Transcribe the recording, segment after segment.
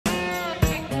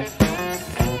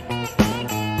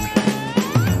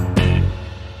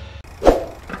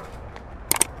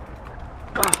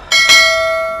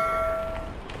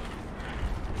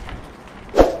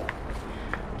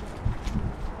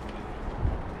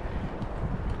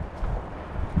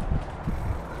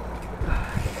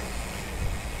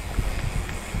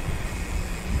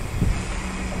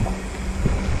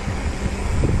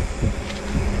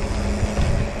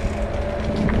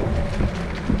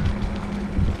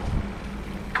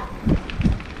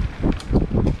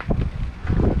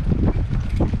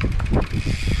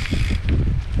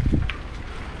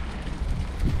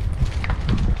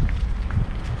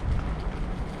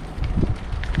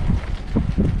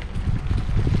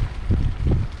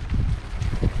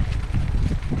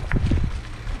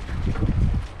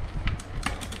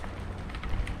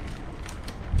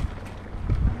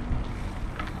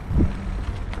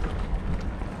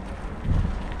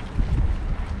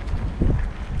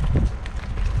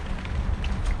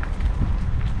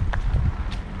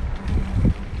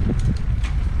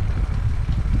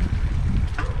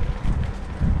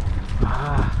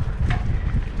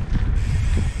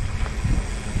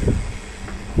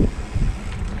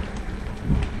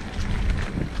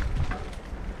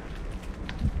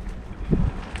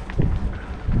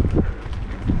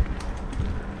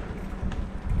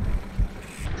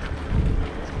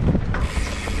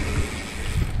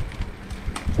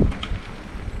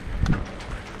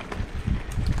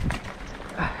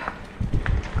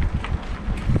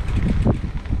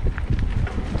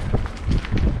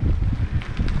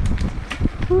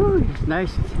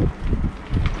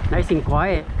nice and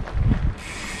quiet.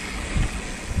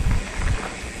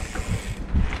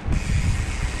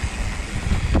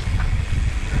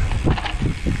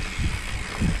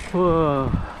 Whoa.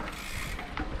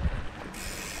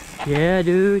 Yeah,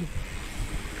 dude.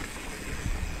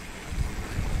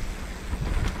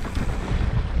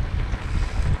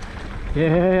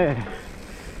 Yeah.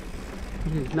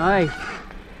 This is nice.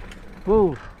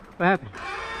 Whoa. What happened?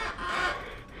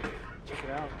 Check it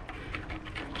out.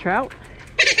 Trout?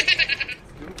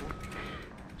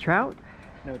 Trout?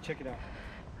 No, check it out.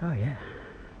 Oh yeah.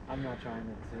 I'm not trying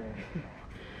it today.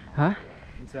 Huh?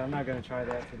 So I'm not gonna try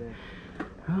that today.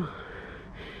 Oh.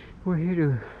 We're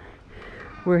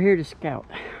here to scout.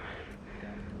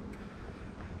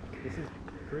 This is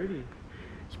pretty.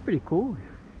 It's pretty cool.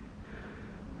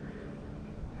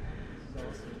 This is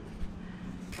awesome.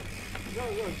 No,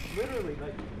 look, literally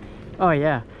like. Oh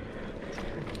yeah.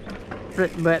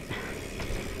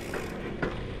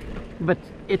 But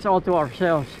it's all to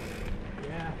ourselves.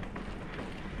 Yeah.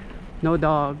 No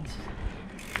dogs.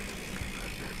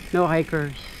 No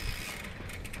hikers.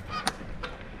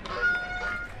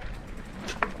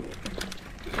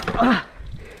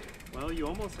 Well, you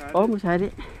almost had it. Almost had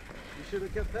it. You should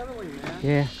have kept pedaling, man.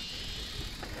 Yeah.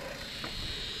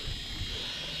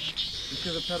 You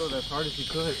should have pedaled as hard as you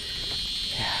could.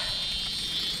 Yeah.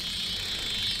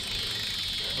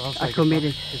 Well, I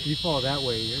committed. If you fall that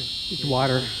way, It's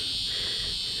water.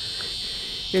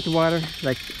 It's water,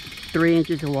 like 3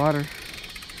 inches of water.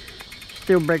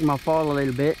 Still break my fall a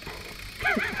little bit.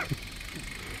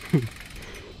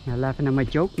 You're laughing at my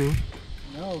joke, man.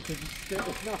 No, because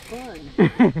it's not fun.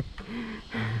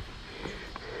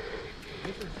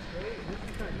 This is great. This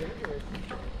is not dangerous.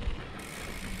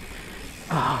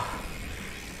 Oh.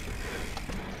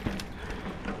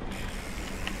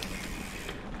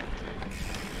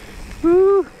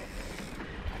 Woo.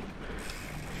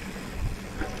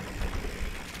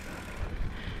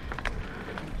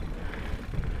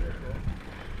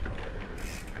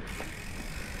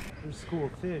 There's school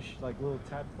of fish, like little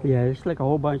tadpoles. Yeah, there's like a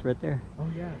whole bunch right there. Oh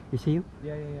yeah. You see them?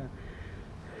 Yeah.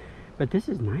 But this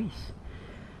is nice.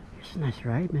 It's a nice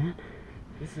ride, man.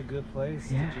 This is a good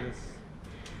place Yeah. to just...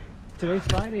 Today's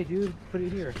Friday, dude. Put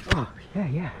it here. Oh,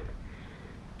 yeah.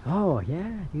 Oh, yeah,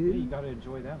 Yeah, dude. you gotta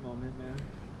enjoy that moment, man.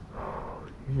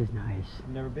 This is nice. I've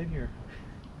never been here.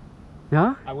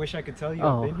 No? I wish I could tell you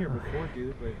Oh. I've been here before,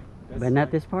 dude, but... But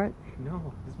not this part?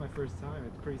 No, this is my first time.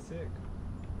 It's pretty sick.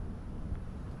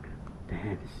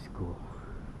 Damn, this is cool.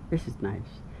 This is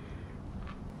nice.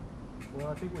 Well,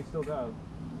 I think we still got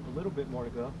a little bit more to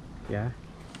go. Yeah.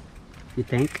 You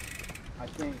think? I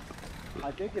think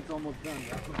it's almost done.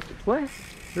 What?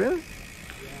 Really? Yeah.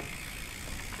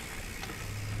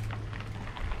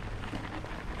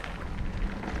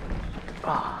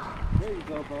 Oh, There you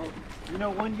go, Bo. You know,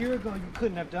 1 year ago you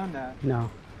couldn't have done that. no.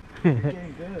 You're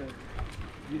getting good.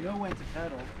 You know when to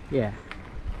pedal. Yeah.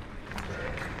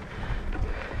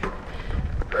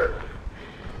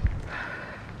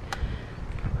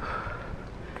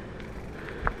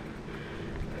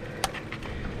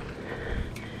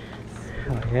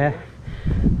 Oh, yeah.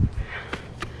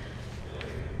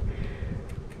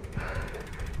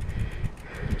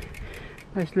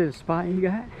 Nice little spot you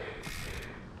got.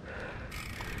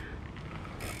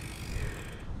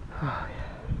 Oh,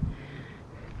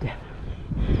 yeah.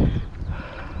 Definitely.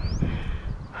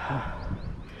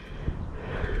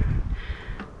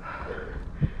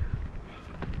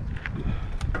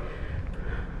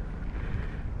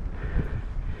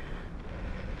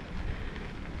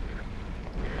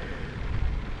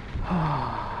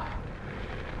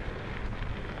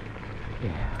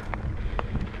 Yeah.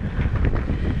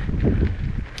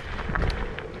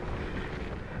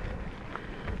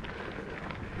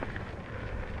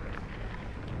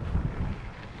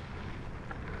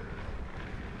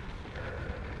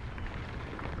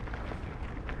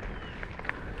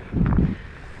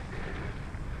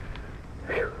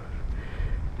 Whew.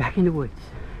 Back in the woods.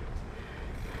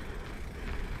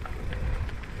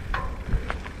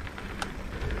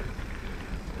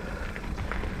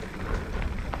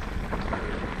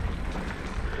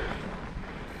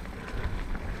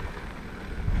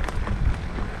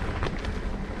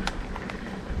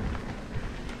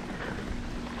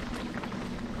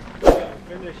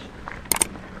 Finish.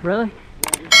 Really? Yeah,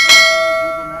 this is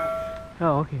Google Maps.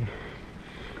 Oh, okay.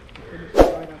 Finish right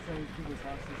outside these people's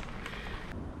houses.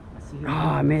 I see him Oh,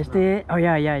 I moving missed around. it. Oh,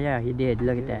 yeah, you did.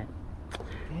 Look at that.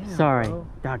 Damn, Sorry. bro.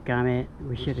 Doggone it. We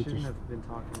We should have shouldn't just. have been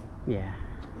talking. Yeah.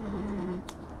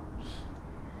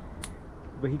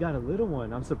 But he got a little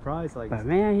one. I'm surprised. Like, But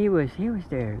man, he was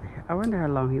there. I wonder how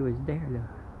long he was there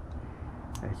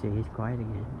though. I see he's quiet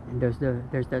again. And there's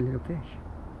that little fish.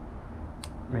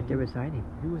 Right there beside him.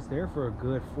 He was there for a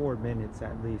good 4 minutes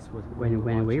at least.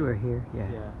 When we were here,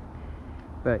 yeah. Yeah.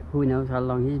 But who knows how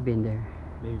long he's been there.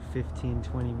 Maybe 15,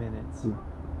 20 minutes.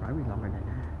 Probably longer than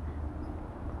that.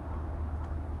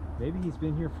 Maybe he's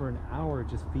been here for an hour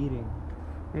just feeding.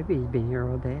 Maybe he's been here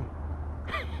all day.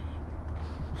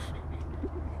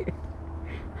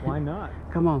 Why not?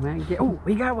 Come on, man. Oh,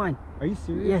 he got one. Are you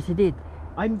serious? Yes, he did.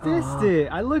 I missed it.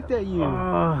 I looked at you.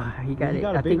 Oh, he got it.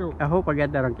 I hope I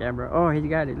got that on camera. Oh, he's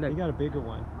got it. Look. He got a bigger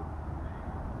one.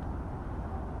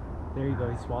 There you go.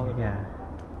 He swallowed it. Yeah.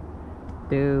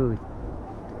 Dude,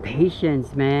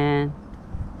 patience, man.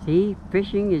 See,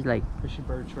 fishing is like Fishing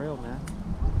bird trail, man.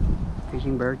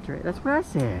 fishing bird trail. That's what I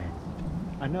said.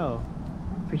 I know.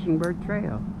 Fishing bird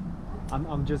trail.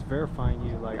 I'm just verifying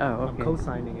you. Like, Oh, I'm okay.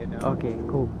 co-signing it now. Okay,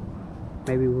 cool.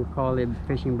 Maybe we'll call it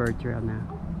fishing bird trail now.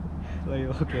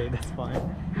 Like, okay, that's fine.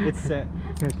 It's set.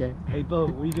 Okay. Hey, Bo,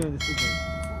 what are you doing this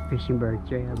weekend? Fishing bird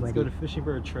trail, buddy. Let's go to Fishing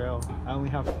Bird Trail. I only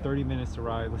have 30 minutes to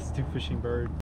ride. Let's do Fishing Bird.